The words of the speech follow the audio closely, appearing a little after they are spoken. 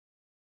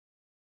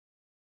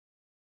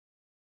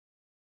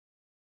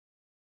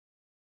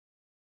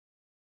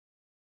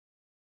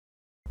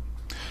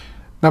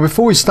Now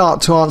before we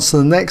start to answer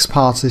the next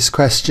part of this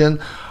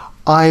question,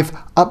 I've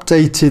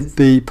updated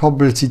the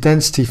probability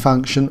density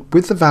function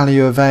with the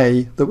value of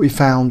A that we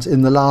found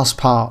in the last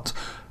part,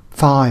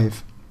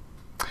 5.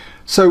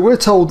 So we're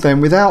told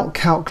then, without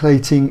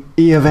calculating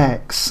E of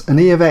x, and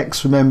E of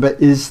x, remember,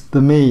 is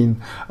the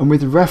mean, and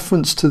with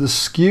reference to the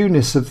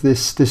skewness of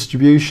this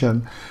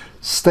distribution,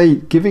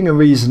 state, giving a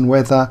reason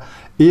whether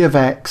E of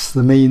x,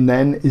 the mean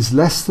then, is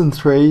less than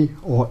 3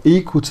 or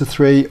equal to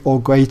 3 or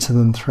greater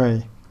than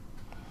 3.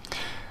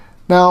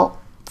 Now,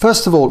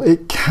 first of all,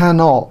 it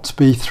cannot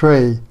be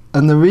 3,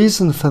 and the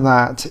reason for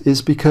that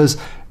is because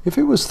if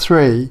it was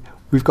 3,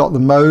 we've got the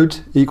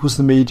mode equals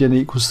the median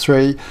equals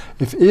 3.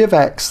 If E of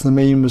x, the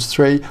mean, was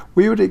 3,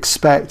 we would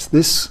expect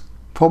this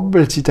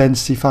probability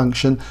density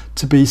function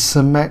to be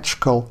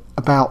symmetrical,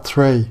 about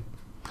 3.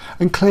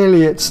 And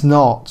clearly it's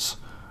not.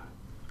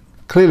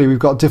 Clearly we've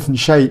got different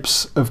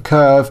shapes of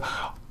curve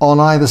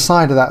on either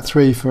side of that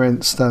 3, for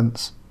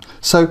instance.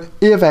 So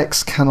E of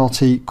x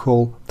cannot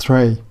equal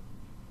 3.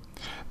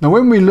 Now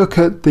when we look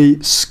at the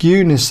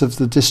skewness of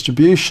the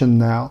distribution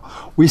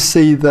now, we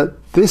see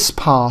that this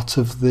part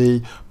of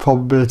the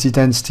probability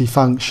density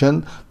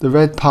function, the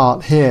red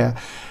part here,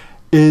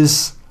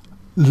 is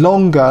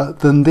longer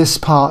than this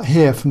part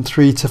here from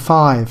 3 to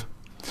 5.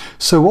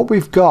 So what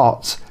we've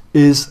got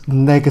is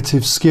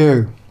negative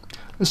skew.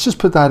 Let's just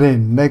put that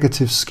in,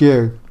 negative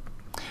skew.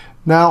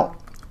 Now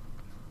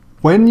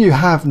when you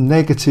have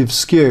negative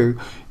skew,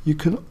 you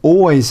can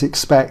always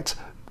expect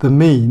the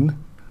mean,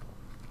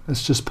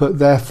 let's just put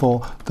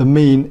therefore, the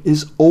mean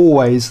is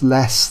always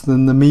less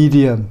than the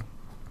median.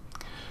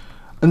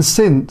 And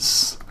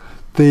since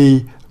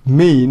the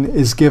mean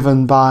is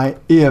given by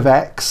E of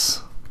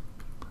x,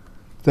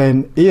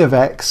 then E of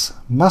x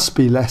must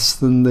be less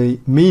than the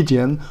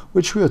median,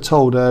 which we were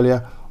told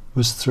earlier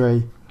was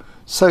 3.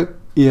 So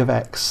E of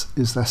x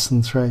is less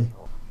than 3.